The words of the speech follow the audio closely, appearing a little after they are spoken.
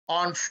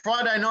On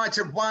Friday night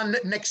at 1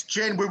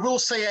 NextGen, we will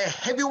see a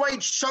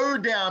heavyweight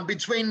showdown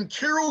between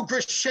Kirill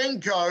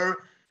Grishenko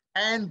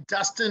and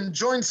Dustin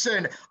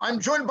Joynson.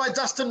 I'm joined by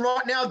Dustin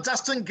right now.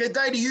 Dustin, good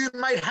day to you,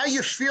 mate. How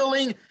you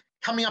feeling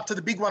coming up to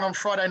the big one on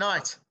Friday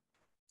night?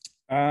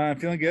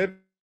 Feeling good.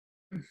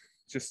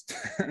 Just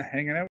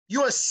hanging out.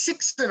 You are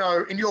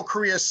 6-0 in your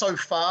career so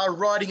far,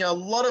 riding a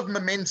lot of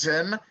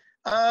momentum.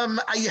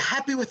 Are you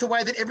happy with the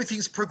way that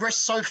everything's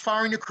progressed so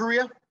far in your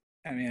career?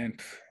 I mean,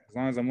 as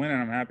long as I'm winning,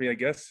 I'm happy, I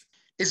guess.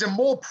 Is there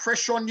more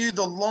pressure on you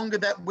the longer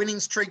that winning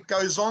streak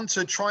goes on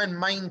to try and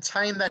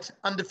maintain that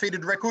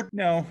undefeated record?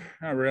 No,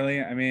 not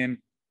really. I mean,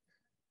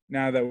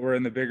 now that we're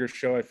in the bigger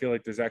show, I feel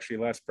like there's actually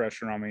less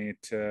pressure on me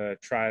to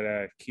try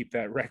to keep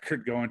that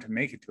record going to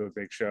make it to a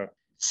big show.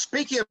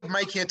 Speaking of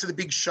making it to the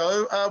big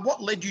show,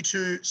 what led you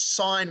to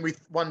sign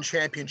with One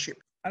Championship?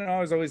 I don't know. I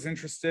was always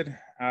interested.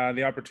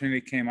 The opportunity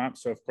came up,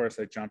 so of course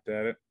I jumped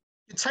at it.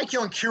 You take you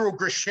on Kirill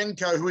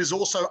Grishenko, who is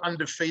also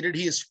undefeated.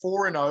 He is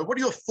 4-0. What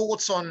are your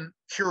thoughts on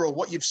Kirill,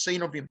 what you've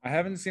seen of him? I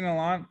haven't seen a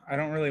lot. I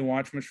don't really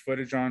watch much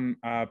footage on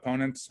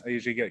opponents. I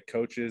usually get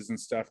coaches and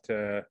stuff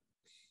to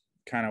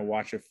kind of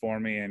watch it for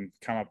me and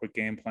come up with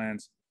game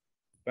plans.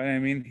 But I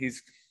mean,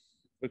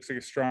 looks like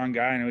a strong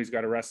guy. I know he's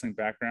got a wrestling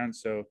background,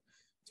 so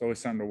it's always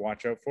something to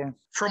watch out for.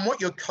 From what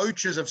your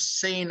coaches have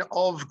seen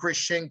of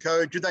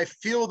Grishenko, do they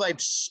feel they've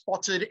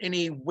spotted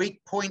any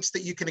weak points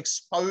that you can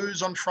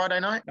expose on Friday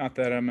night? Not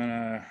that I'm going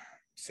to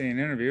say in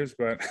interviews,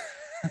 but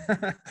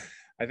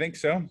I think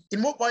so.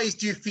 In what ways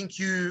do you think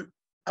you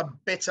are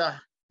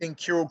better than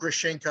Kirill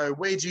Grishenko?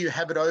 Where do you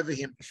have it over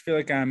him? I just feel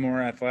like I'm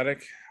more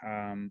athletic.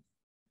 The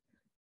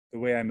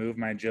way I move,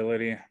 my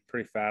agility,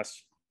 pretty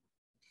fast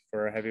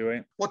for a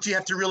heavyweight. What do you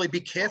have to really be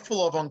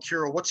careful of on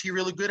Kirill? What's he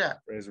really good at?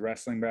 For his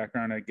wrestling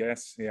background, I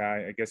guess.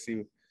 Yeah, I guess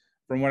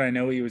from what I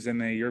know, he was in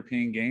the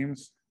European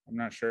Games. I'm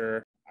not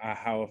sure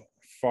how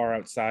far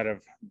outside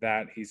of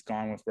that he's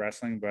gone with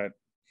wrestling, but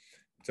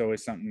it's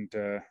always something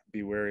to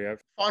be wary of.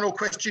 Final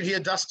question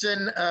here,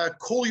 Dustin.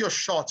 Call your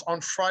shot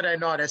on Friday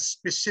night as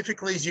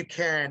specifically as you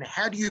can.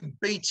 How do you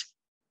beat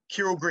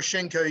Kirill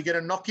Grishenko? You going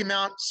to knock him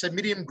out,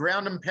 submit him,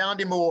 ground and pound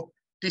him, or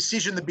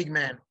decision the big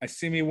man? I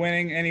see me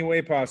winning any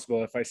way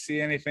possible. If I see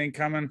anything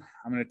coming,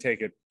 I'm going to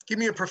take it. Give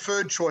me a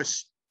preferred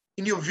choice.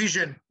 In your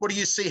vision, what do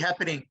you see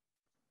happening?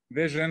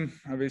 Vision,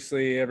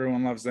 obviously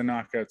everyone loves the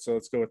knockout, so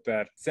let's go with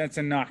that. Sense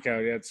and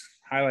knockout, yeah, it's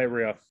highlight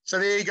reel. So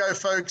there you go,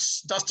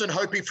 folks. Dustin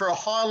hoping for a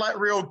highlight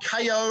reel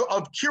KO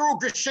of Kirill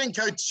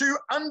Grishenko. 2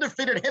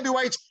 undefeated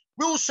heavyweights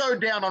will show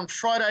down on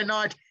Friday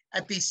night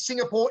at the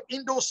Singapore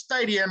Indoor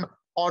Stadium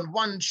on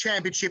One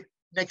Championship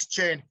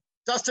NextGen.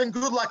 Dustin,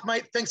 good luck,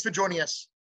 mate. Thanks for joining us.